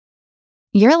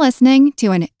You're listening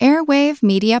to an Airwave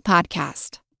Media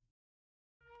Podcast.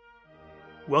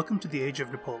 Welcome to the Age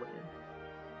of Napoleon,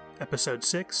 Episode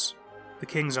 6, The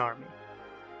King's Army.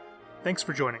 Thanks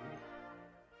for joining me.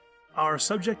 Our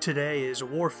subject today is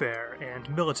warfare and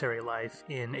military life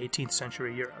in 18th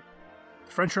century Europe.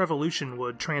 The French Revolution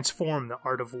would transform the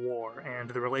art of war and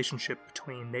the relationship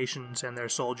between nations and their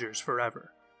soldiers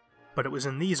forever. But it was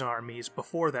in these armies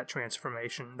before that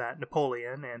transformation that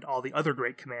Napoleon and all the other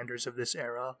great commanders of this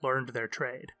era learned their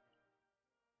trade.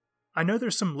 I know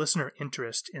there's some listener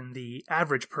interest in the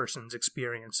average person's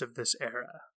experience of this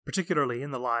era, particularly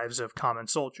in the lives of common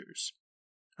soldiers.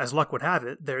 As luck would have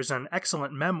it, there's an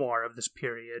excellent memoir of this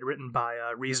period written by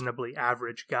a reasonably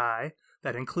average guy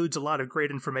that includes a lot of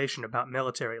great information about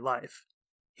military life.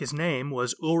 His name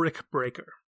was Ulrich Breker.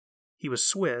 He was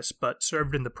Swiss, but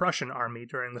served in the Prussian army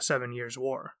during the 7 Years'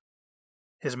 War.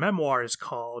 His memoir is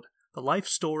called The Life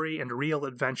Story and Real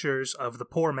Adventures of the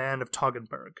Poor Man of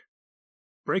Toggenburg.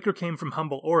 Breker came from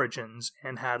humble origins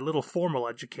and had little formal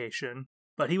education,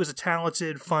 but he was a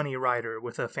talented, funny writer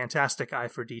with a fantastic eye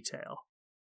for detail.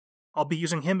 I'll be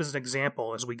using him as an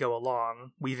example as we go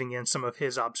along, weaving in some of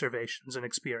his observations and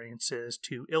experiences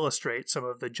to illustrate some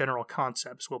of the general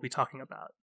concepts we'll be talking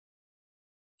about.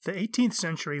 The 18th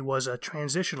century was a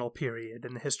transitional period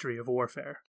in the history of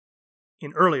warfare.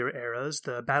 In earlier eras,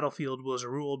 the battlefield was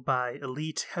ruled by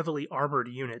elite, heavily armored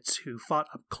units who fought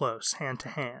up close,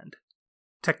 hand-to-hand.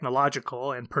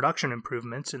 Technological and production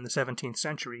improvements in the 17th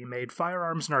century made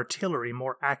firearms and artillery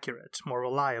more accurate, more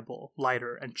reliable,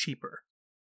 lighter, and cheaper.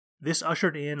 This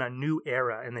ushered in a new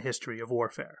era in the history of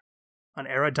warfare, an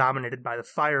era dominated by the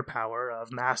firepower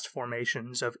of massed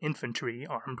formations of infantry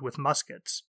armed with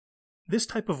muskets. This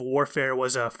type of warfare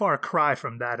was a far cry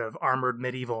from that of armored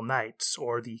medieval knights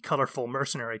or the colorful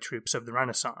mercenary troops of the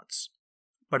Renaissance.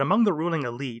 But among the ruling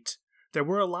elite, there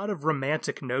were a lot of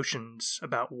romantic notions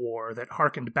about war that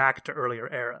harkened back to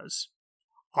earlier eras.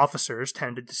 Officers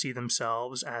tended to see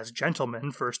themselves as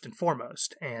gentlemen first and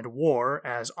foremost, and war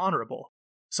as honorable,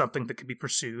 something that could be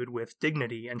pursued with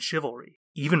dignity and chivalry,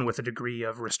 even with a degree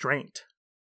of restraint.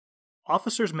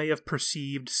 Officers may have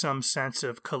perceived some sense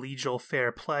of collegial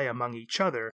fair play among each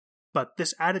other, but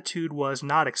this attitude was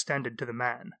not extended to the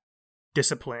men.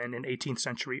 Discipline in 18th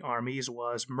century armies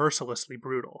was mercilessly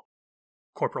brutal.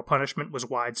 Corporal punishment was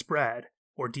widespread,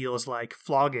 ordeals like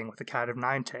flogging with a cat of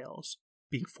nine tails,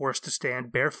 being forced to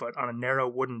stand barefoot on a narrow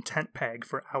wooden tent peg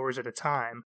for hours at a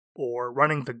time, or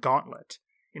running the gauntlet,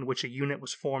 in which a unit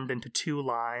was formed into two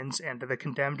lines and the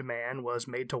condemned man was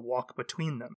made to walk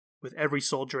between them, with every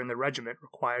soldier in the regiment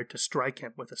required to strike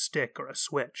him with a stick or a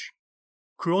switch.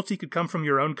 Cruelty could come from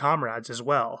your own comrades as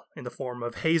well, in the form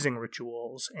of hazing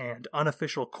rituals and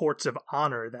unofficial courts of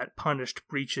honor that punished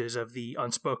breaches of the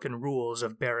unspoken rules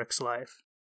of barracks life.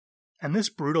 And this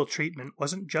brutal treatment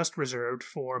wasn't just reserved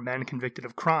for men convicted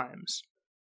of crimes.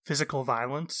 Physical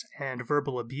violence and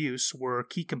verbal abuse were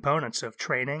key components of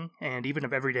training and even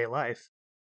of everyday life.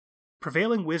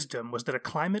 Prevailing wisdom was that a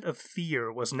climate of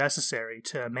fear was necessary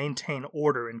to maintain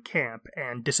order in camp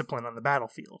and discipline on the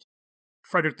battlefield.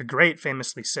 Frederick the Great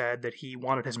famously said that he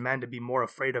wanted his men to be more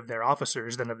afraid of their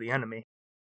officers than of the enemy.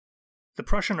 The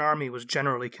Prussian army was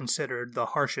generally considered the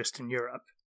harshest in Europe.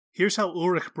 Here's how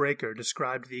Ulrich Breker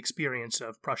described the experience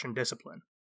of Prussian discipline.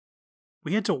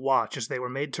 We had to watch as they were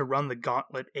made to run the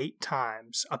gauntlet 8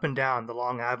 times up and down the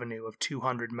long avenue of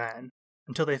 200 men,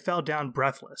 until they fell down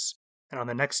breathless, and on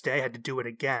the next day had to do it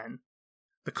again.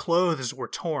 The clothes were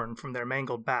torn from their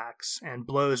mangled backs, and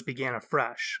blows began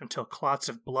afresh until clots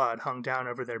of blood hung down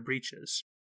over their breeches.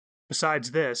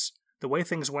 Besides this, the way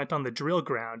things went on the drill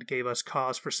ground gave us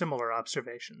cause for similar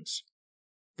observations.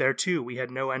 There too we had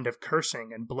no end of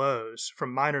cursing and blows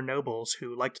from minor nobles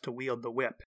who liked to wield the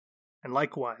whip, and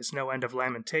likewise no end of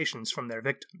lamentations from their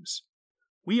victims.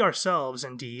 We ourselves,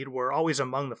 indeed, were always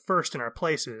among the first in our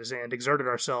places and exerted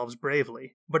ourselves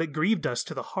bravely, but it grieved us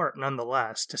to the heart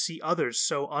nonetheless to see others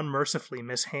so unmercifully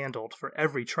mishandled for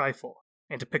every trifle,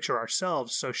 and to picture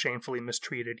ourselves so shamefully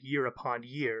mistreated year upon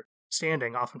year,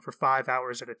 standing often for 5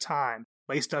 hours at a time,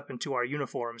 laced up into our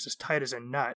uniforms as tight as a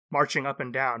nut, marching up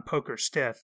and down poker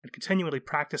stiff, and continually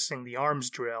practicing the arms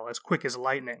drill as quick as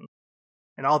lightning.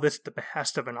 And all this at the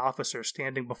behest of an officer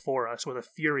standing before us with a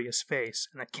furious face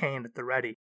and a cane at the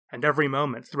ready, and every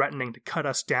moment threatening to cut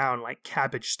us down like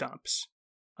cabbage stumps.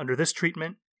 Under this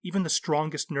treatment, even the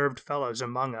strongest nerved fellows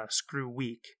among us grew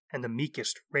weak, and the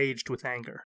meekest raged with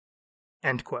anger."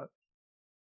 End quote.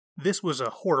 This was a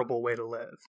horrible way to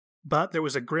live, but there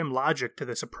was a grim logic to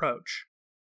this approach.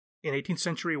 In 18th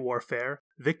century warfare,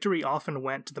 victory often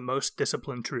went to the most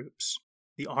disciplined troops.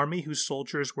 the army whose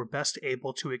soldiers were best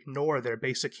able to ignore their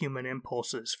basic human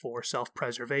impulses for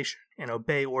self-preservation and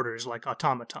obey orders like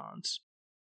automatons.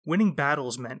 Winning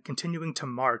battles meant continuing to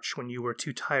march when you were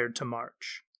too tired to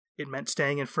march. It meant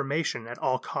staying in formation at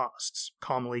all costs,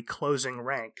 calmly closing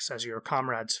ranks as your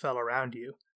comrades fell around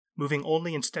you, moving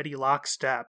only in steady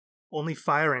lockstep, only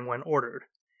firing when ordered,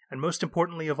 and most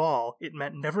importantly of all, it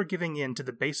meant never giving in to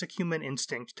the basic human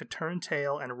instinct to turn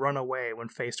tail and run away when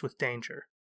faced with danger.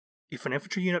 If an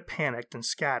infantry unit panicked and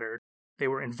scattered, they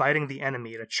were inviting the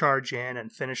enemy to charge in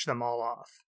and finish them all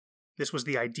off. This was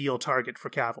the ideal target for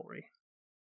cavalry.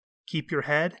 Keep your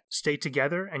head, stay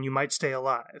together, and you might stay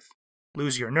alive.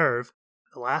 Lose your nerve,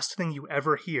 the last thing you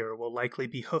ever hear will likely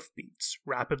be hoofbeats,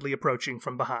 rapidly approaching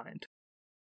from behind.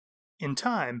 In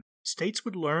time, states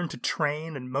would learn to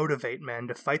train and motivate men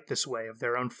to fight this way of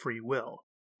their own free will,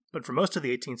 but for most of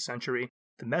the 18th century,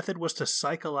 the method was to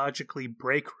psychologically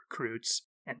break recruits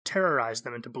and terrorize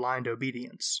them into blind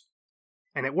obedience.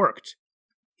 And it worked.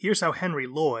 Here's how Henry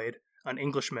Lloyd, an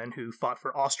Englishman who fought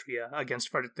for Austria against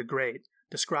Frederick the Great,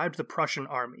 described the Prussian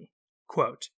army.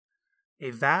 Quote,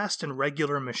 "A vast and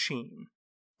regular machine.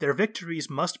 Their victories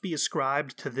must be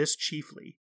ascribed to this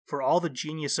chiefly, for all the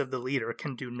genius of the leader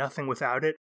can do nothing without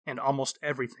it, and almost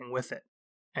everything with it."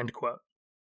 End quote.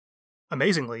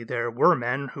 Amazingly, there were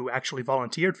men who actually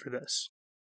volunteered for this.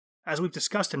 As we've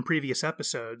discussed in previous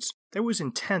episodes, there was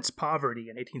intense poverty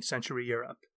in 18th century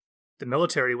Europe. The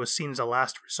military was seen as a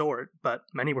last resort, but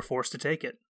many were forced to take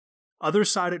it.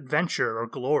 Others sought adventure or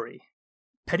glory.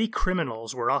 Petty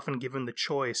criminals were often given the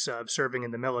choice of serving in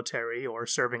the military or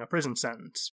serving a prison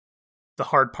sentence. The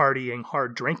hard partying,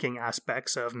 hard drinking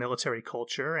aspects of military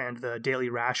culture and the daily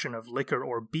ration of liquor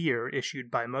or beer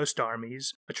issued by most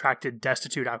armies attracted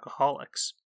destitute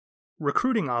alcoholics.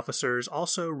 Recruiting officers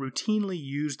also routinely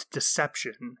used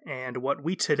deception and what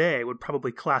we today would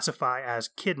probably classify as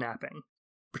kidnapping,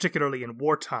 particularly in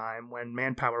wartime when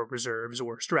manpower reserves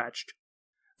were stretched.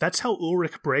 That's how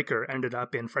Ulrich Breker ended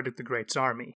up in Frederick the Great's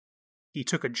army. He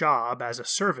took a job as a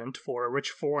servant for a rich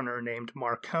foreigner named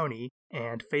Marconi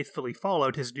and faithfully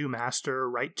followed his new master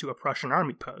right to a Prussian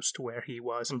army post where he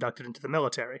was inducted into the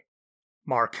military.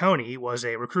 Marconi was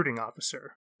a recruiting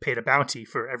officer, paid a bounty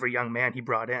for every young man he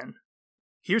brought in.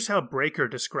 Here's how Breker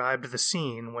described the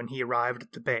scene when he arrived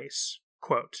at the base.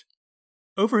 Quote,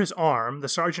 "Over his arm, the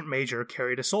sergeant major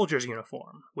carried a soldier's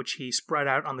uniform, which he spread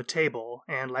out on the table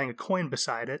and, laying a coin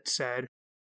beside it, said,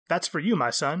 'That's for you, my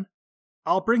son.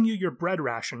 I'll bring you your bread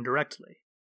ration directly.'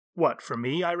 'What, for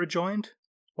me?' I rejoined.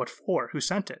 'What for? Who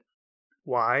sent it?'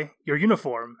 'Why, your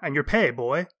uniform and your pay,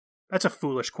 boy. That's a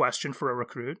foolish question for a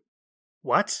recruit.'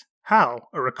 'What? How?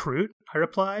 A recruit?' I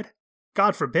replied.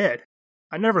 'God forbid.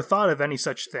 I never thought of any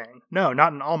such thing. No,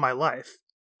 not in all my life.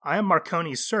 I am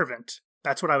Marconi's servant.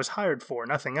 That's what I was hired for,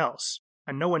 nothing else,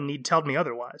 and no one need tell me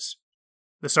otherwise.'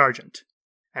 The sergeant,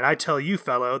 'And I tell you,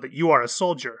 fellow, that you are a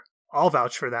soldier. I'll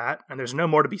vouch for that, and there's no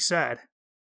more to be said.'"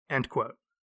 End quote.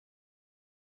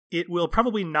 It will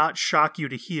probably not shock you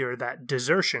to hear that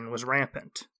desertion was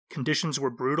rampant. Conditions were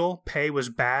brutal, pay was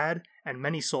bad, and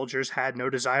many soldiers had no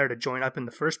desire to join up in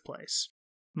the first place.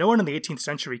 No one in the 18th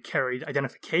century carried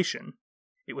identification.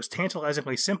 It was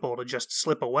tantalizingly simple to just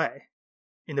slip away.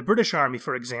 In the British Army,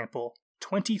 for example,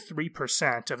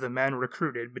 23% of the men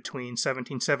recruited between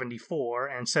 1774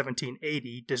 and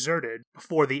 1780 deserted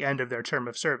before the end of their term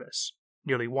of service,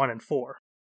 nearly 1 in 4.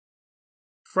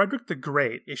 Frederick the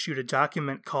Great issued a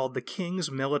document called the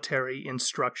King's Military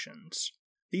Instructions.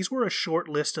 These were a short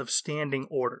list of standing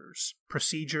orders,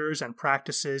 procedures, and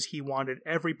practices he wanted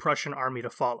every Prussian army to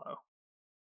follow.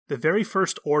 The very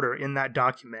first order in that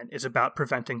document is about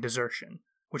preventing desertion,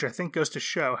 which I think goes to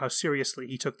show how seriously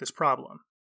he took this problem.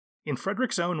 In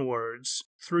Frederick's own words,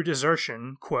 through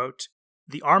desertion, quote,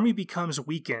 "The army becomes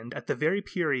weakened at the very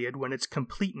period when its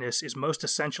completeness is most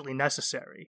essentially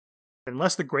necessary.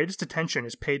 Unless the greatest attention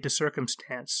is paid to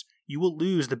circumstance, you will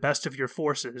lose the best of your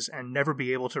forces and never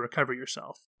be able to recover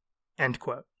yourself." End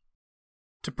quote.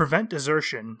 To prevent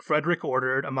desertion, Frederick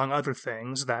ordered, among other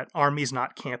things, that armies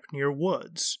not camp near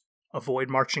woods,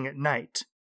 avoid marching at night,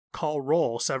 call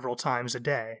roll several times a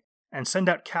day, and send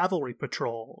out cavalry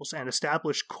patrols and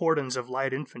establish cordons of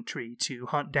light infantry to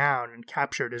hunt down and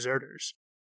capture deserters.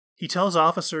 He tells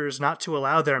officers not to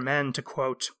allow their men to,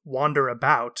 quote, "wander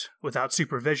about without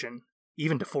supervision,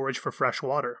 even to forage for fresh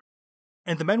water."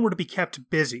 And the men were to be kept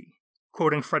busy.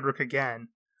 Quoting Frederick again,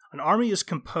 "An army is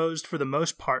composed for the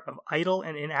most part of idle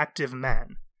and inactive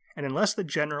men, and unless the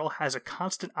general has a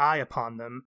constant eye upon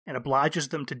them and obliges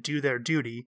them to do their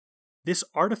duty, this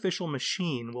artificial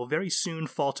machine will very soon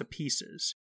fall to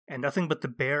pieces, and nothing but the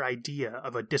bare idea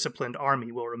of a disciplined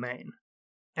army will remain."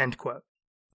 End quote.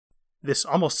 This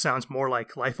almost sounds more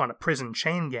like life on a prison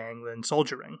chain gang than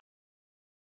soldiering.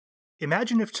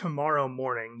 Imagine if tomorrow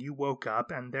morning you woke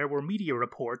up and there were media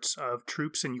reports of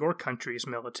troops in your country's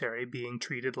military being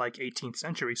treated like 18th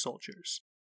century soldiers.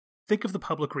 Think of the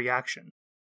public reaction.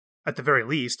 At the very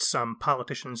least, some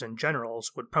politicians and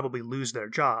generals would probably lose their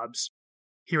jobs.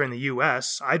 Here in the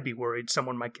US, I'd be worried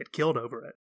someone might get killed over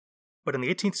it. But in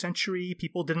the 18th century,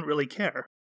 people didn't really care.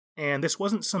 And this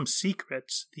wasn't some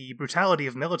secret. The brutality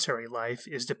of military life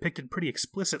is depicted pretty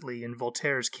explicitly in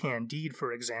Voltaire's Candide,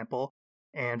 for example,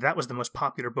 and that was the most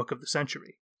popular book of the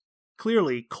century.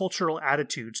 Clearly, cultural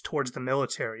attitudes towards the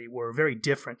military were very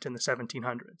different in the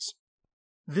 1700s.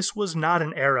 This was not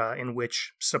an era in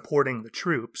which supporting the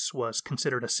troops was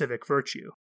considered a civic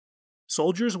virtue.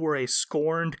 Soldiers were a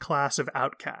scorned class of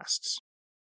outcasts.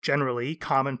 Generally,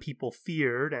 common people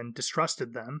feared and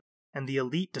distrusted them, and the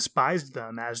elite despised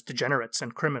them as degenerates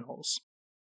and criminals.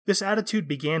 This attitude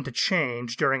began to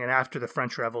change during and after the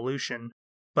French Revolution,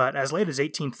 but as late as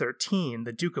 1813,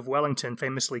 the Duke of Wellington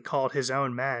famously called his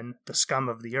own men the scum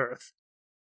of the earth.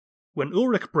 When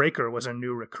Ulrich Breker was a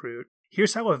new recruit,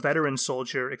 here's how a veteran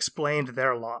soldier explained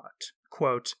their lot.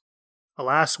 Quote,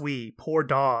 "Alas we, poor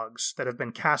dogs, that have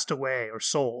been cast away or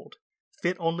sold,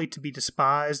 fit only to be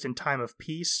despised in time of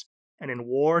peace, and in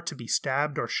war to be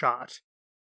stabbed or shot."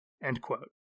 End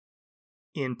quote.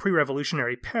 In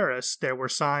pre-revolutionary Paris, there were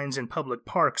signs in public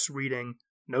parks reading,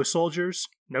 "No soldiers,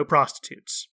 no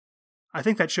prostitutes." I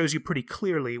think that shows you pretty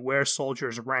clearly where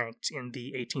soldiers ranked in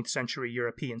the 18th century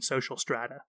European social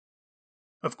strata.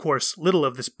 Of course, little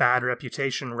of this bad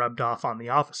reputation rubbed off on the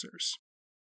officers.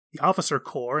 The officer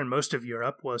corps in most of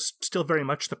Europe was still very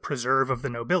much the preserve of the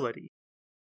nobility.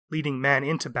 Leading men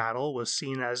into battle was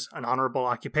seen as an honorable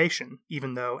occupation,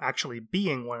 even though actually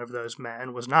being one of those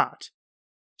men was not.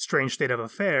 Strange state of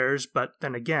affairs, but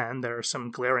then again, there are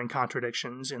some glaring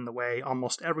contradictions in the way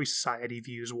almost every society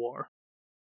views war.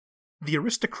 The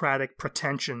aristocratic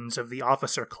pretensions of the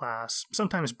officer class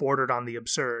sometimes bordered on the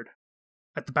absurd.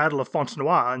 At the Battle of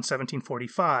Fontenoy in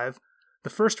 1745, the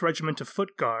 1st Regiment of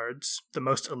Foot Guards, the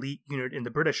most elite unit in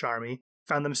the British Army,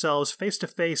 found themselves face to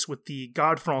face with the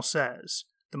Garde Française,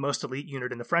 the most elite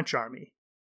unit in the French Army.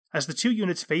 As the two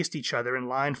units faced each other in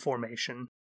line formation,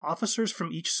 officers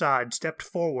from each side stepped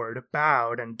forward,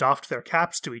 bowed, and doffed their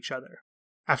caps to each other.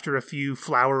 After a few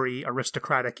flowery,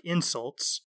 aristocratic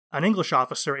insults, an English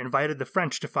officer invited the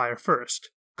French to fire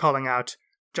first, calling out,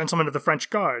 "Gentlemen of the French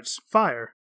Guards,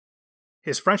 fire!"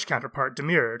 His French counterpart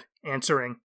demurred,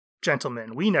 answering,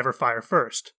 "Gentlemen, we never fire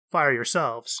first. Fire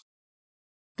yourselves."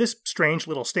 This strange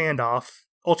little standoff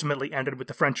ultimately ended with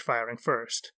the French firing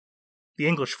first. The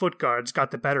English foot guards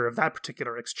got the better of that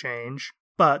particular exchange,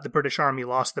 but the British Army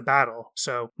lost the battle,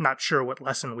 so not sure what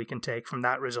lesson we can take from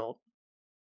that result.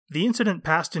 The incident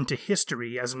passed into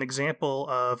history as an example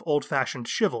of old-fashioned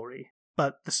chivalry,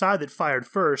 but the side that fired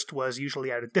first was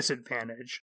usually at a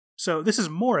disadvantage, so this is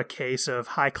more a case of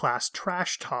high-class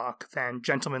trash talk than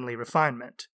gentlemanly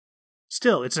refinement.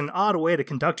 Still, it's an odd way to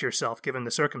conduct yourself given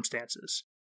the circumstances.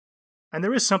 And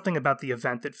there is something about the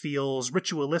event that feels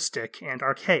ritualistic and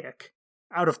archaic,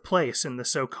 out of place in the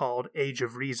so-called Age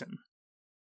of Reason.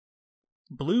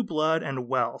 Blue blood and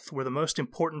wealth were the most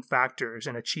important factors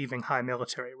in achieving high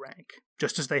military rank,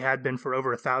 just as they had been for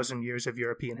over 1,000 years of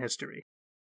European history.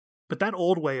 But that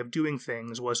old way of doing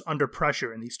things was under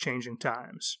pressure in these changing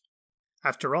times.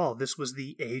 After all, this was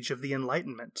the Age of the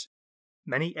Enlightenment.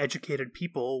 Many educated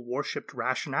people worshipped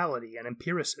rationality and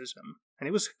empiricism, and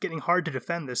it was getting hard to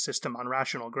defend this system on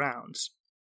rational grounds.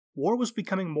 War was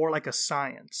becoming more like a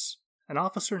science. An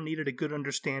officer needed a good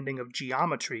understanding of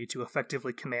geometry to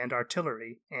effectively command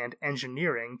artillery, and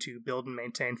engineering to build and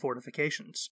maintain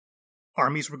fortifications.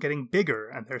 Armies were getting bigger,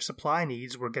 and their supply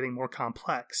needs were getting more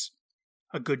complex.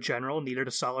 A good general needed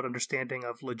a solid understanding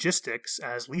of logistics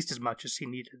as least as much as he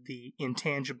needed the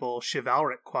intangible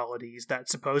chivalric qualities that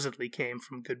supposedly came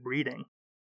from good breeding.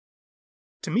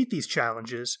 To meet these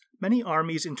challenges, many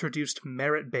armies introduced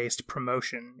merit-based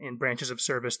promotion in branches of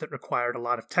service that required a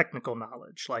lot of technical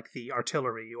knowledge, like the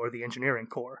artillery or the engineering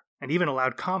corps, and even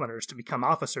allowed commoners to become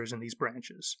officers in these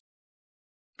branches.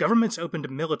 Governments opened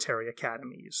military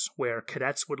academies, where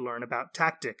cadets would learn about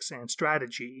tactics and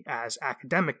strategy as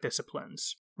academic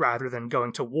disciplines, rather than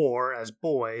going to war as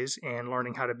boys and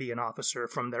learning how to be an officer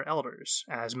from their elders,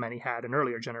 as many had in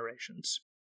earlier generations.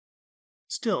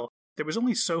 Still, there was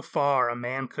only so far a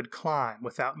man could climb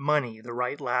without money, the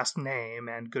right last name,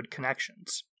 and good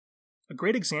connections. A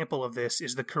great example of this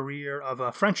is the career of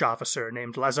a French officer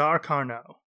named Lazare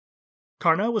Carnot.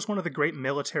 Carnot was one of the great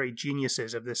military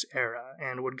geniuses of this era,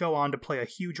 and would go on to play a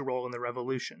huge role in the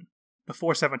Revolution. Before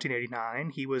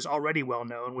 1789, he was already well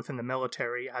known within the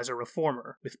military as a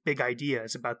reformer with big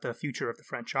ideas about the future of the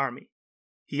French army.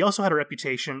 He also had a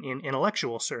reputation in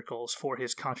intellectual circles for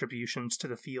his contributions to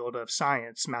the field of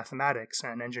science, mathematics,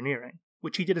 and engineering,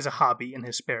 which he did as a hobby in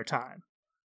his spare time.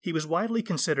 He was widely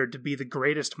considered to be the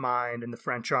greatest mind in the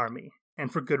French army,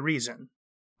 and for good reason,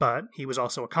 but he was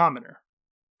also a commoner.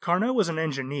 Carnot was an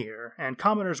engineer, and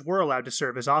commoners were allowed to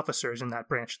serve as officers in that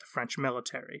branch of the French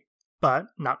military, but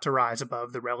not to rise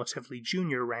above the relatively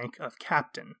junior rank of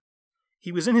captain.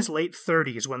 He was in his late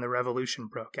 30s when the revolution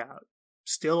broke out,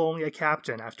 still only a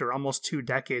captain after almost 2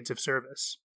 decades of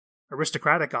service.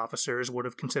 Aristocratic officers would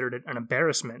have considered it an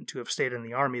embarrassment to have stayed in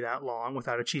the army that long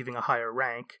without achieving a higher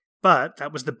rank, but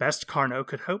that was the best Carnot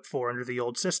could hope for under the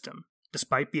old system,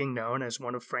 despite being known as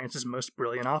one of France's most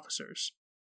brilliant officers.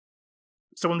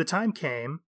 So when the time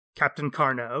came, Captain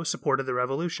Carnot supported the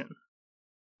revolution.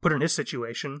 Put in his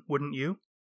situation, wouldn't you?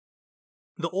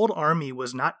 The old army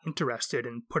was not interested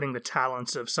in putting the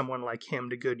talents of someone like him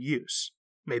to good use.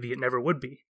 Maybe it never would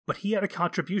be. But he had a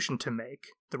contribution to make.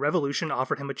 The revolution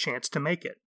offered him a chance to make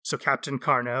it. So Captain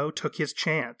Carnot took his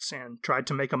chance and tried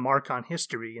to make a mark on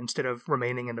history instead of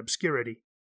remaining in obscurity.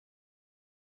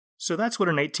 So that's what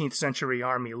an 18th century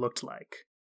army looked like.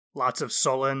 Lots of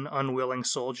sullen, unwilling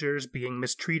soldiers being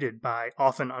mistreated by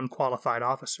often unqualified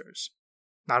officers.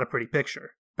 Not a pretty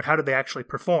picture. But how did they actually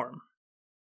perform?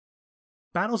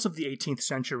 Battles of the 18th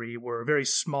century were very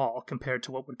small compared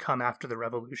to what would come after the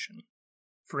Revolution.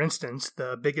 For instance,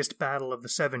 the biggest battle of the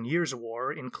 7 Years'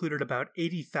 War included about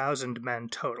 80,000 men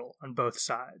total on both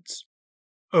sides.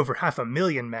 Over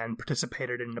 500,000 men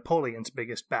participated in Napoleon's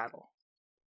biggest battle.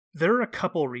 There are a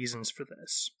couple reasons for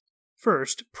this.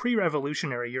 First,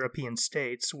 pre-revolutionary European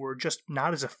states were just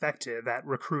not as effective at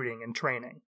recruiting and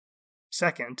training.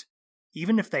 Second,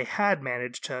 even if they had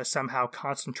managed to somehow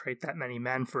concentrate that many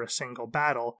men for a single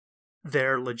battle,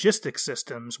 their logistics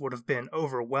systems would have been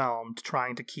overwhelmed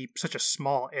trying to keep such a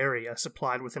small area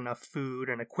supplied with enough food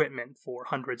and equipment for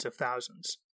hundreds of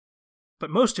thousands. But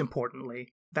most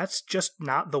importantly, that's just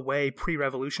not the way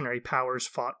pre-revolutionary powers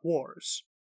fought wars.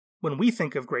 When we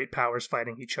think of great powers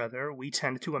fighting each other, we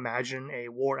tend to imagine a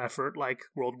war effort like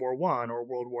World War I or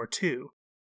World War II,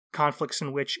 conflicts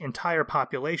in which entire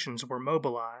populations were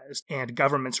mobilized and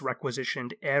governments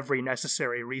requisitioned every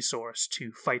necessary resource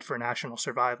to fight for national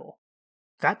survival.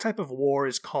 That type of war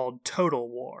is called total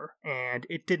war, and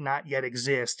it did not yet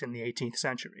exist in the 18th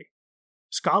century.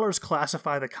 Scholars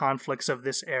classify the conflicts of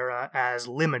this era as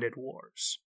limited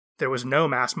wars. There was no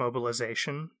mass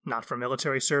mobilization, not for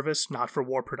military service, not for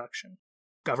war production.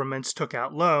 Governments took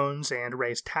out loans and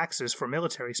raised taxes for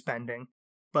military spending,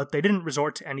 but they didn't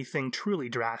resort to anything truly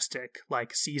drastic,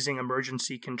 like seizing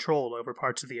emergency control over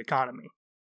parts of the economy.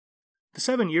 The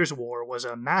 7 Years' War was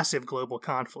a massive global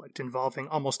conflict involving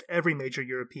almost every major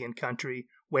European country,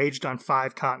 waged on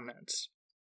 5 continents.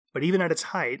 But even at its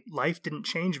height, life didn't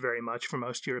change very much for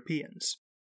most Europeans.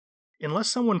 Unless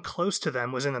someone close to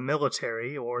them was in the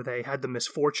military, or they had the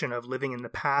misfortune of living in the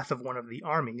path of one of the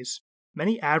armies,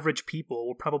 many average people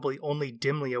were probably only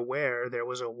dimly aware there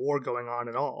was a war going on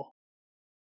at all.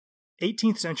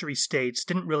 18th century states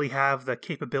didn't really have the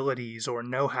capabilities or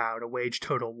know-how to wage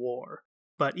total war,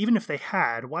 but even if they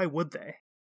had, why would they?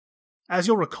 As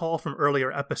you'll recall from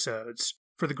earlier episodes,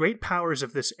 for the great powers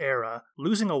of this era,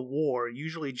 losing a war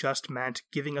usually just meant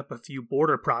giving up a few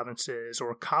border provinces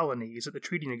or colonies at the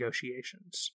treaty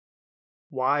negotiations.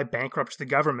 Why bankrupt the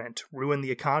government, ruin the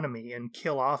economy, and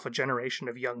kill off a generation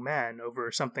of young men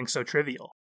over something so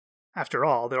trivial? After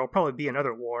all, there'll probably be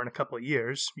another war in a couple of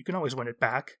years. You can always win it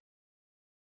back.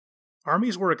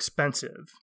 Armies were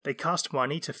expensive. They cost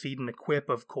money to feed and equip,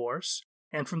 of course,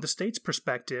 and from the state's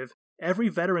perspective, every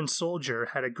veteran soldier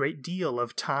had a great deal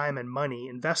of time and money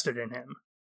invested in him.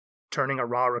 Turning a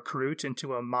raw recruit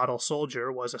into a model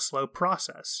soldier was a slow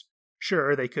process.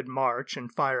 Sure, they could march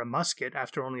and fire a musket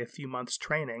after only a few months'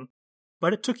 training,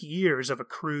 but it took years of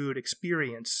accrued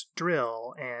experience,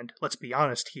 drill, and, let's be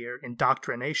honest here,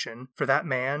 indoctrination for that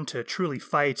man to truly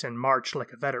fight and march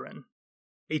like a veteran.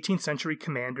 18th century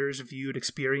commanders viewed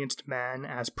experienced men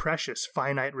as precious,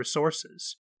 finite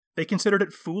resources. They considered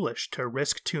it foolish to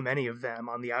risk too many of them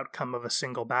on the outcome of a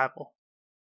single battle.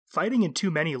 Fighting in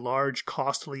too many large,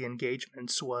 costly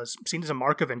engagements was seen as a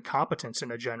mark of incompetence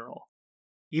in a general.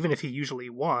 Even if he usually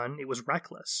won, it was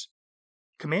reckless.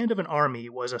 Command of an army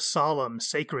was a solemn,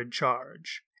 sacred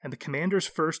charge, and the commander's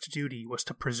first duty was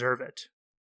to preserve it.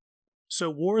 So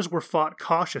wars were fought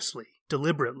cautiously,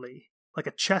 deliberately, like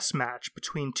a chess match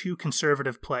between 2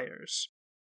 conservative players.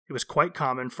 It was quite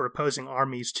common for opposing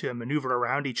armies to maneuver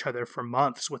around each other for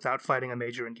months without fighting a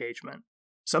major engagement.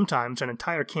 Sometimes an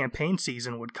entire campaign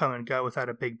season would come and go without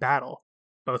a big battle.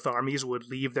 Both armies would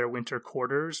leave their winter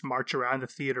quarters, march around the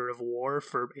theater of war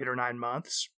for 8 or 9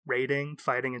 months, raiding,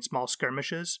 fighting in small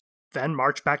skirmishes, then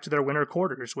march back to their winter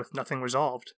quarters with nothing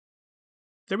resolved.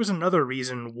 There was another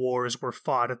reason wars were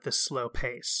fought at this slow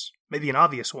pace, maybe an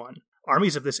obvious one.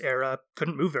 Armies of this era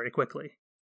couldn't move very quickly.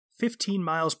 15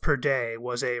 miles per day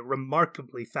was a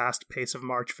remarkably fast pace of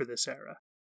march for this era.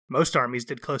 Most armies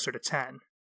did closer to 10.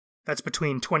 That's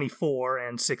between 24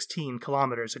 and 16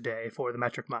 kilometers a day for the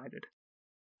metric-minded.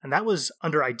 And that was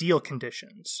under ideal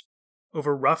conditions.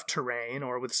 Over rough terrain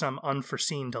or with some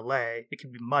unforeseen delay, it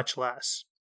could be much less.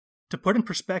 To put in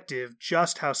perspective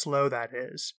just how slow that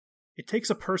is, it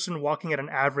takes a person walking at an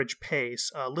average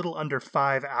pace a little under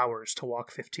 5 hours to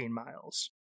walk 15 miles.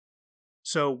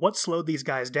 So what slowed these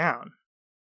guys down?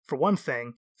 For one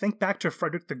thing, think back to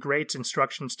Frederick the Great's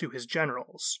instructions to his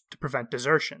generals to prevent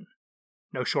desertion.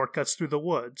 No shortcuts through the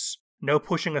woods. No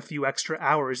pushing a few extra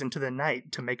hours into the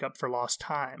night to make up for lost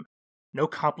time. No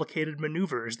complicated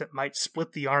maneuvers that might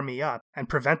split the army up and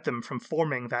prevent them from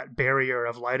forming that barrier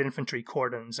of light infantry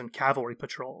cordons and cavalry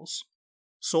patrols.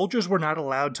 Soldiers were not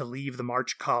allowed to leave the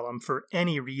march column for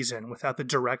any reason without the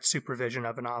direct supervision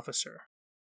of an officer.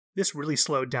 This really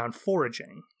slowed down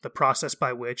foraging, the process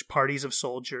by which parties of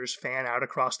soldiers fan out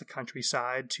across the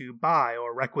countryside to buy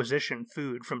or requisition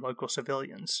food from local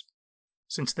civilians.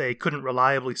 Since they couldn't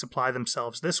reliably supply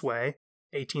themselves this way,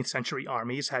 18th century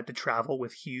armies had to travel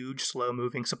with huge,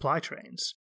 slow-moving supply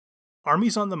trains.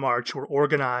 Armies on the march were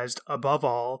organized, above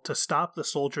all, to stop the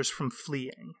soldiers from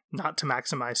fleeing, not to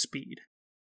maximize speed.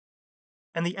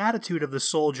 And the attitude of the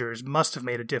soldiers must have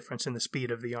made a difference in the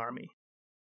speed of the army.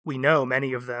 We know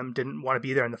many of them didn't want to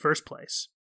be there in the first place.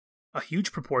 A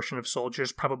huge proportion of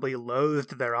soldiers probably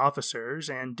loathed their officers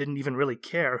and didn't even really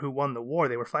care who won the war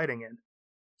they were fighting in.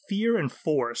 Fear and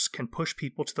force can push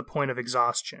people to the point of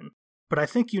exhaustion, but I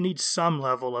think you need some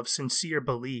level of sincere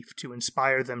belief to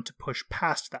inspire them to push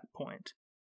past that point.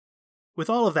 With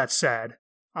all of that said,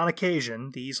 on occasion,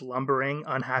 these lumbering,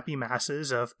 unhappy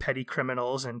masses of petty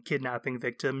criminals and kidnapping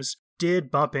victims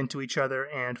did bump into each other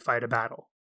and fight a battle.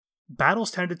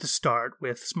 Battles tended to start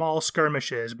with small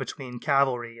skirmishes between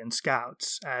cavalry and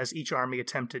scouts, as each army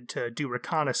attempted to do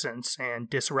reconnaissance and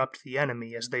disrupt the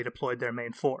enemy as they deployed their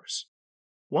main force.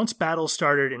 Once battles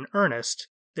started in earnest,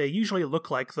 they usually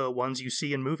look like the ones you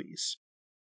see in movies.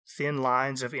 Thin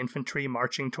lines of infantry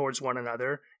marching towards one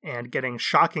another and getting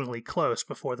shockingly close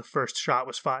before the first shot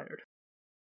was fired.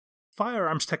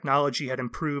 Firearms technology had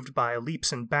improved by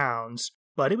leaps and bounds,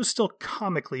 but it was still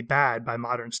comically bad by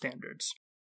modern standards.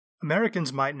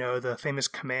 Americans might know the famous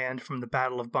command from the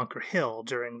Battle of Bunker Hill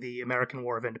during the American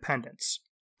War of Independence: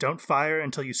 "Don't fire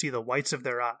until you see the whites of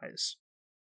their eyes."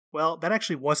 Well, that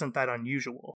actually wasn't that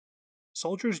unusual.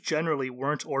 Soldiers generally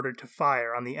weren't ordered to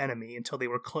fire on the enemy until they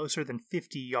were closer than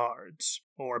 50 yards,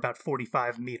 or about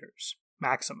 45 meters,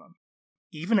 maximum.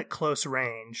 Even at close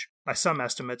range, by some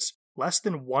estimates, less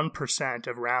than 1%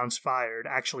 of rounds fired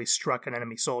actually struck an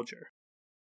enemy soldier.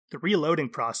 The reloading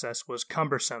process was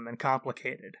cumbersome and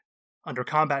complicated. Under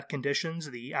combat conditions,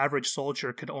 the average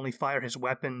soldier could only fire his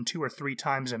weapon 2 or 3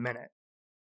 times a minute.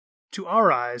 To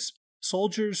our eyes,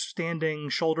 soldiers standing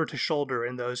shoulder to shoulder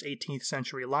in those 18th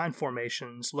century line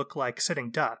formations look like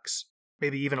sitting ducks,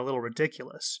 maybe even a little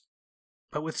ridiculous.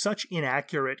 But with such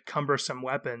inaccurate, cumbersome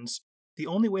weapons, the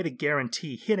only way to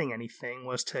guarantee hitting anything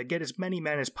was to get as many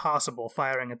men as possible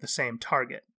firing at the same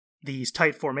target. These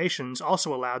tight formations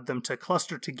also allowed them to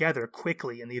cluster together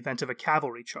quickly in the event of a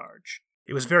cavalry charge.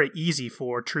 It was very easy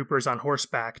for troopers on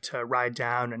horseback to ride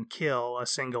down and kill a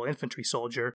single infantry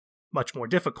soldier, much more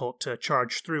difficult to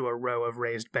charge through a row of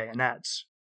raised bayonets.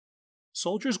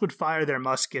 Soldiers would fire their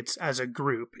muskets as a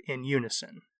group in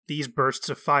unison. These bursts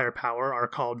of firepower are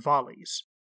called volleys.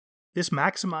 This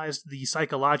maximized the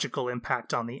psychological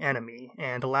impact on the enemy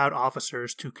and allowed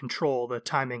officers to control the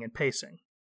timing and pacing.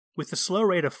 With the slow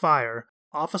rate of fire,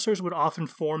 officers would often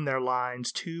form their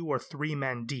lines 2 or 3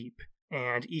 men deep,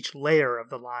 and each layer of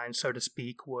the line, so to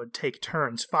speak, would take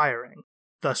turns firing,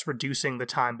 thus reducing the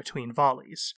time between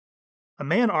volleys. A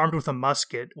man armed with a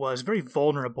musket was very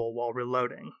vulnerable while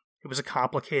reloading. It was a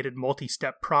complicated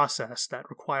multi-step process that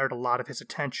required a lot of his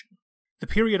attention. The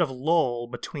period of lull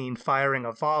between firing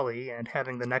a volley and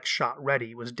having the next shot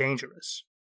ready was dangerous.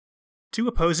 2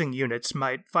 opposing units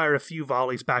might fire a few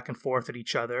volleys back and forth at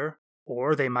each other,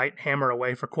 or they might hammer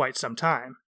away for quite some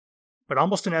time. But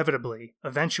almost inevitably,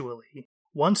 eventually,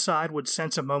 one side would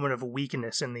sense a moment of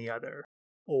weakness in the other,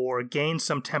 or gain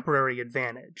some temporary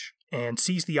advantage, and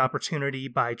seize the opportunity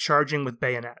by charging with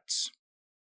bayonets.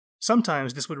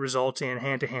 Sometimes this would result in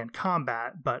hand-to-hand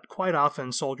combat, but quite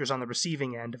often soldiers on the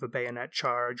receiving end of a bayonet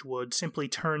charge would simply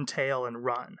turn tail and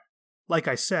run. Like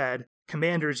I said,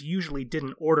 commanders usually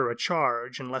didn't order a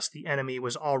charge unless the enemy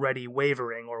was already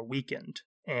wavering or weakened,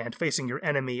 and facing your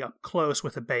enemy up close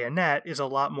with a bayonet is a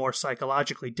lot more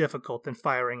psychologically difficult than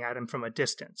firing at him from a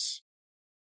distance.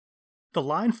 The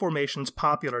line formations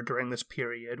popular during this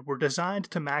period were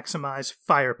designed to maximize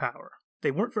firepower. They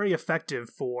weren't very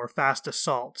effective for fast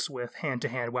assaults with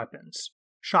hand-to-hand weapons.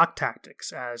 Shock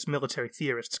tactics, as military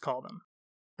theorists call them.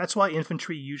 That's why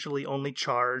infantry usually only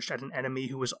charged at an enemy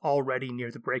who was already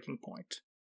near the breaking point.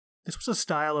 This was a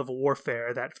style of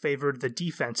warfare that favored the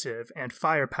defensive and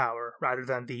firepower rather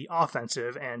than the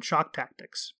offensive and shock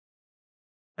tactics.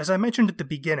 As I mentioned at the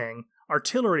beginning,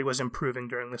 artillery was improving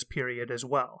during this period as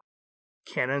well.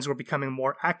 Cannons were becoming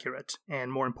more accurate,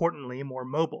 and more importantly, more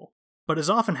mobile. But as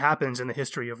often happens in the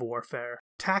history of warfare,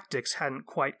 tactics hadn't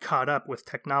quite caught up with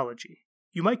technology.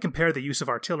 You might compare the use of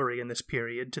artillery in this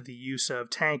period to the use of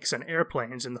tanks and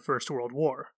airplanes in the First World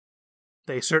War.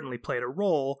 They certainly played a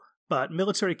role, but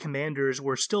military commanders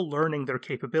were still learning their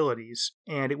capabilities,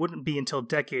 and it wouldn't be until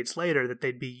decades later that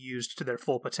they'd be used to their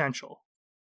full potential.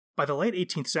 By the late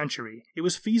 18th century, it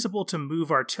was feasible to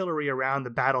move artillery around the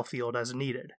battlefield as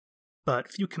needed, but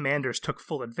few commanders took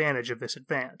full advantage of this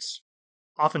advance.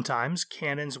 Oftentimes,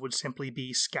 cannons would simply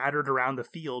be scattered around the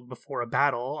field before a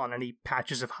battle on any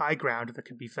patches of high ground that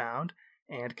could be found,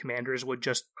 and commanders would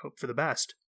just hope for the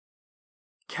best.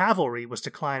 Cavalry was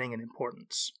declining in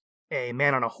importance. A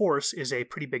man on a horse is a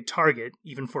pretty big target,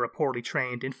 even for a poorly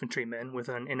trained infantryman with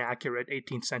an inaccurate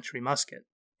 18th century musket,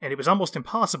 and it was almost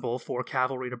impossible for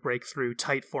cavalry to break through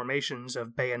tight formations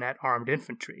of bayonet-armed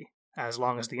infantry, as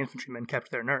long as the infantrymen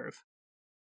kept their nerve.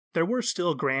 There were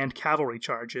still grand cavalry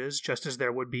charges, just as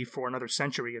there would be for another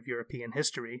century of European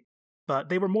history, but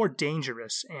they were more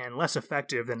dangerous and less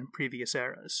effective than in previous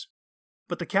eras.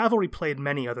 But the cavalry played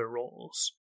many other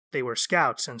roles. They were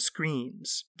scouts and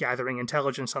screens, gathering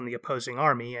intelligence on the opposing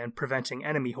army and preventing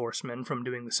enemy horsemen from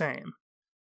doing the same.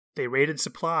 They raided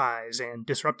supplies and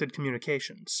disrupted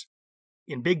communications.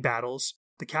 In big battles,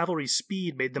 the cavalry's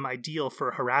speed made them ideal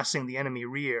for harassing the enemy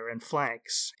rear and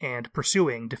flanks and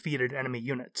pursuing defeated enemy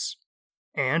units.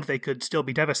 And they could still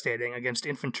be devastating against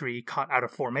infantry caught out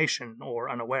of formation or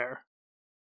unaware.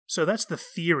 So that's the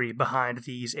theory behind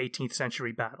these 18th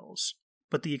century battles.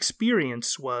 But the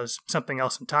experience was something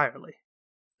else entirely.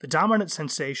 The dominant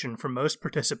sensation for most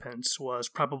participants was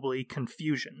probably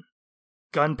confusion.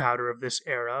 Gunpowder of this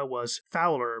era was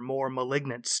fouler, more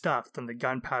malignant stuff than the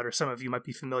gunpowder some of you might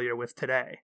be familiar with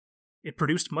today. It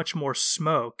produced much more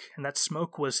smoke, and that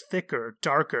smoke was thicker,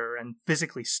 darker, and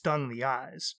physically stung the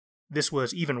eyes. This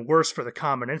was even worse for the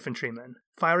common infantryman.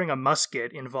 Firing a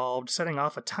musket involved setting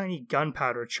off a tiny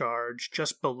gunpowder charge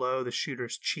just below the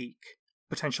shooter's cheek,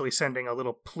 potentially sending a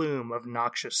little plume of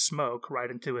noxious smoke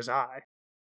right into his eye.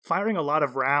 Firing a lot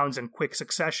of rounds in quick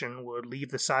succession would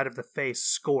leave the side of the face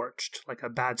scorched, like a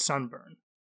bad sunburn.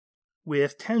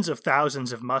 With tens of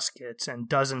thousands of muskets and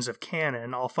dozens of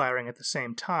cannon all firing at the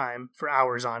same time, for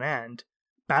hours on end,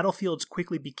 battlefields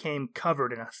quickly became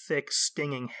covered in a thick,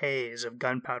 stinging haze of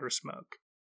gunpowder smoke.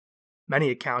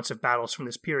 Many accounts of battles from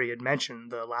this period mention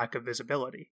the lack of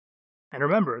visibility. And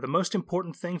remember, the most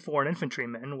important thing for an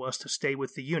infantryman was to stay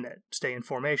with the unit, stay in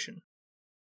formation.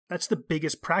 That's the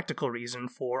biggest practical reason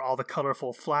for all the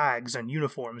colorful flags and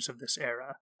uniforms of this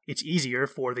era. It's easier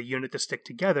for the unit to stick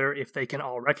together if they can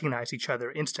all recognize each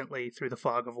other instantly through the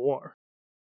fog of war.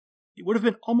 It would have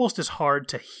been almost as hard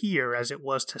to hear as it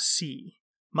was to see.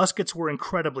 Muskets were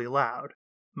incredibly loud.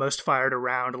 Most fired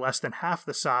around less than half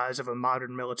the size of a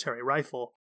modern military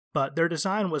rifle, but their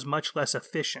design was much less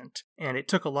efficient, and it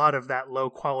took a lot of that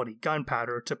low-quality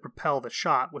gunpowder to propel the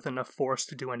shot with enough force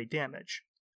to do any damage.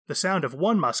 The sound of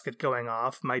one musket going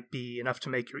off might be enough to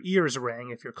make your ears ring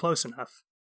if you're close enough.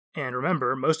 And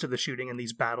remember, most of the shooting in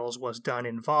these battles was done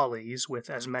in volleys, with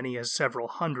as many as several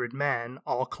hundred men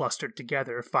all clustered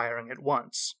together firing at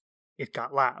once. It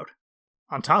got loud.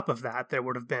 On top of that, there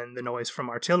would have been the noise from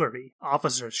artillery,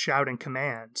 officers shouting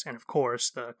commands, and of course,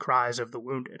 the cries of the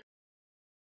wounded.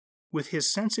 With his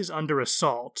senses under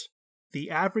assault, the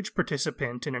average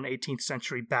participant in an 18th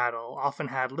century battle often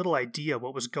had little idea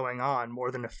what was going on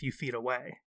more than a few feet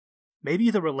away.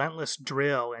 Maybe the relentless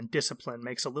drill and discipline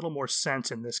makes a little more sense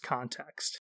in this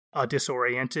context. A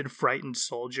disoriented, frightened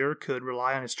soldier could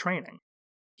rely on his training.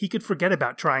 He could forget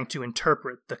about trying to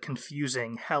interpret the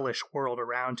confusing, hellish world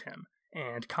around him,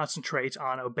 and concentrate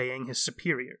on obeying his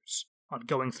superiors, on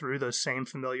going through those same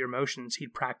familiar motions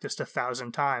he'd practiced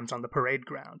 1,000 times on the parade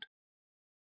ground.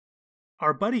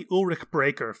 Our buddy Ulrich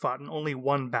Breaker fought in only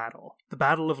one battle, the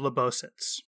Battle of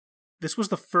Lobositz. This was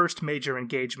the first major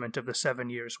engagement of the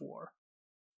 7 Years' War.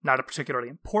 Not a particularly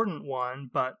important one,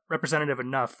 but representative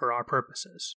enough for our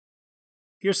purposes.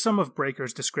 Here's some of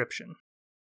Breaker's description.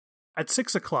 At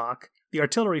 6 o'clock, the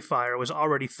artillery fire was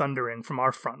already thundering from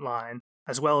our front line,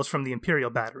 as well as from the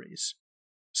Imperial batteries,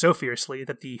 so fiercely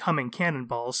that the humming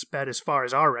cannonballs sped as far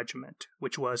as our regiment,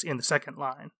 which was in the second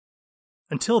line.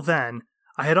 Until then,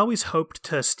 I had always hoped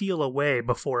to steal away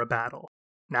before a battle.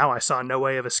 Now I saw no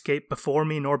way of escape before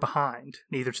me nor behind,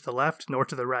 neither to the left nor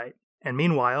to the right, and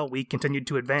meanwhile we continued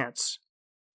to advance.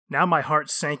 Now my heart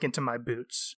sank into my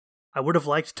boots. I would have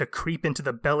liked to creep into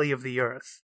the belly of the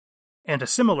earth. And a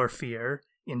similar fear,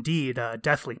 indeed a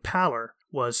deathly pallor,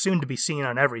 was soon to be seen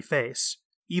on every face,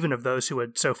 even of those who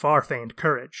had so far feigned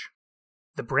courage.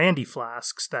 The brandy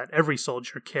flasks that every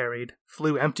soldier carried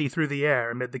flew empty through the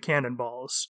air amid the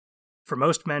cannonballs, for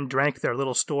most men drank their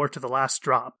little store to the last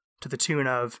drop, to the tune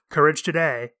of "Courage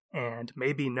today," and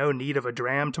maybe no need of a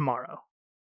dram tomorrow.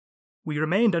 We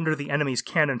remained under the enemy's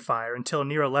cannon fire until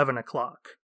near 11 o'clock.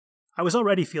 I was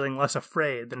already feeling less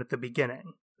afraid than at the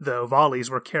beginning, though volleys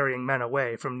were carrying men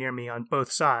away from near me on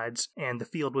both sides, and the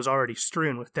field was already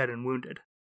strewn with dead and wounded.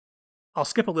 I'll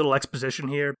skip a little exposition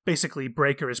here. Basically,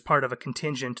 Breaker is part of a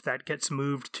contingent that gets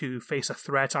moved to face a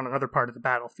threat on another part of the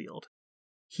battlefield.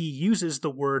 He uses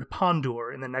the word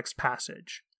Pandur in the next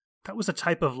passage. That was a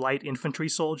type of light infantry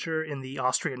soldier in the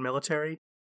Austrian military.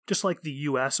 Just like the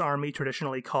U.S. Army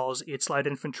traditionally calls its light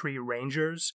infantry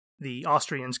Rangers, the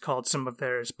Austrians called some of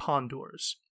theirs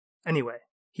Pandurs. Anyway,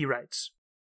 he writes,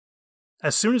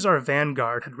 "As soon as our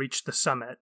vanguard had reached the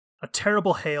summit, a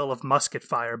terrible hail of musket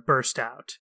fire burst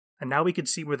out, and now we could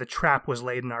see where the trap was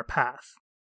laid in our path.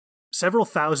 Several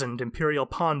thousand Imperial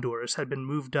Pandurs had been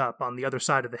moved up on the other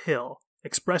side of the hill,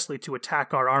 expressly to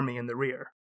attack our army in the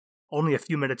rear. Only a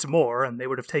few minutes more, and they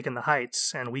would have taken the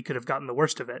heights, and we could have gotten the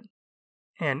worst of it.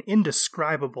 An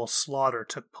indescribable slaughter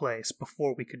took place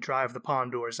before we could drive the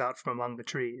Pandurs out from among the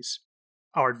trees.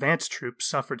 Our advanced troops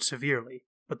suffered severely,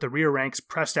 but the rear ranks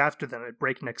pressed after them at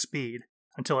breakneck speed,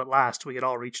 until at last we had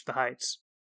all reached the heights.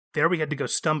 There we had to go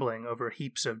stumbling over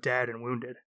heaps of dead and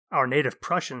wounded. Our native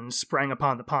Prussians sprang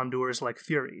upon the Pandurs like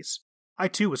furies. I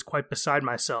too was quite beside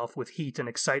myself with heat and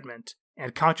excitement,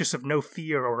 and conscious of no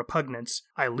fear or repugnance,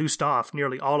 I loosed off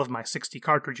nearly all of my 60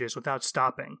 cartridges without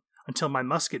stopping, until my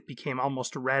musket became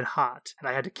almost red hot, and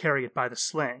I had to carry it by the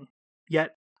sling.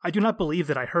 Yet, I do not believe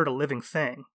that I hurt a living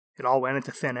thing. It all went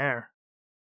into thin air.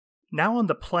 Now on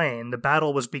the plain, the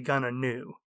battle was begun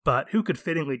anew, but who could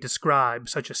fittingly describe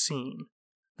such a scene?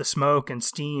 The smoke and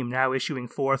steam now issuing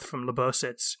forth from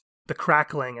Lobositz, the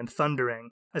crackling and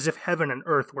thundering, as if heaven and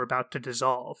earth were about to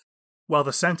dissolve, while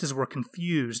the senses were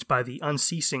confused by the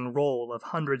unceasing roll of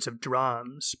hundreds of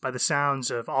drums, by the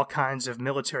sounds of all kinds of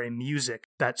military music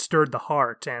that stirred the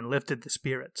heart and lifted the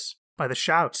spirits, by the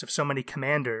shouts of so many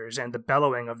commanders and the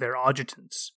bellowing of their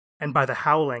adjutants, and by the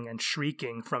howling and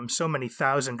shrieking from so many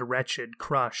thousand wretched,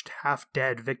 crushed,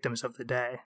 half-dead victims of the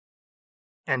day."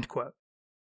 End quote.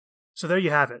 So there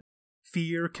you have it.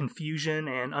 Fear, confusion,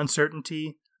 and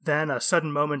uncertainty, then a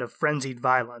sudden moment of frenzied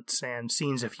violence and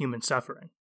scenes of human suffering.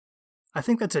 I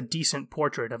think that's a decent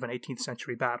portrait of an 18th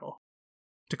century battle.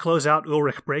 To close out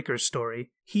Ulrich Breaker's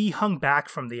story, he hung back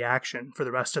from the action for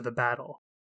the rest of the battle,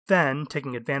 then,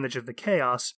 taking advantage of the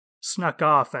chaos, snuck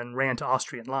off and ran to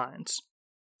Austrian lines.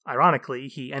 Ironically,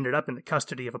 he ended up in the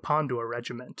custody of a Pandur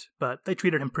regiment, but they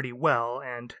treated him pretty well,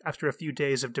 and after a few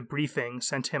days of debriefing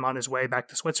sent him on his way back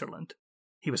to Switzerland.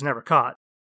 He was never caught.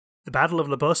 The Battle of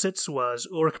Lobositz was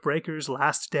Ulrich Breaker's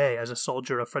last day as a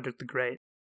soldier of Frederick the Great.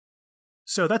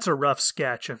 So that's a rough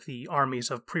sketch of the armies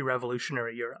of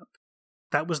pre-revolutionary Europe.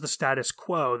 That was the status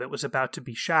quo that was about to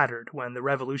be shattered when the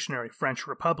revolutionary French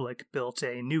Republic built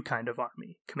a new kind of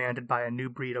army, commanded by a new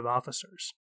breed of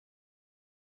officers.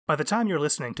 By the time you're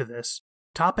listening to this,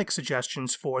 topic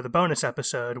suggestions for the bonus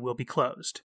episode will be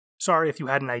closed. Sorry if you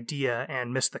had an idea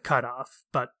and missed the cutoff,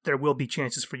 but there will be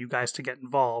chances for you guys to get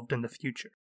involved in the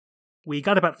future. We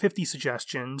got about 50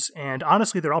 suggestions, and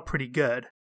honestly they're all pretty good.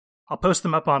 I'll post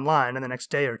them up online in the next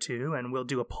day or two, and we'll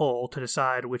do a poll to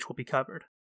decide which will be covered.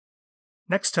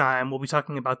 Next time, we'll be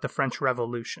talking about the French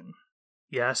Revolution.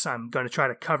 Yes, I'm going to try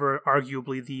to cover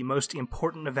arguably the most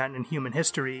important event in human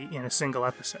history in a single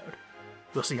episode.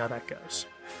 We'll see how that goes.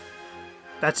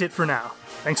 That's it for now.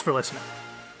 Thanks for listening.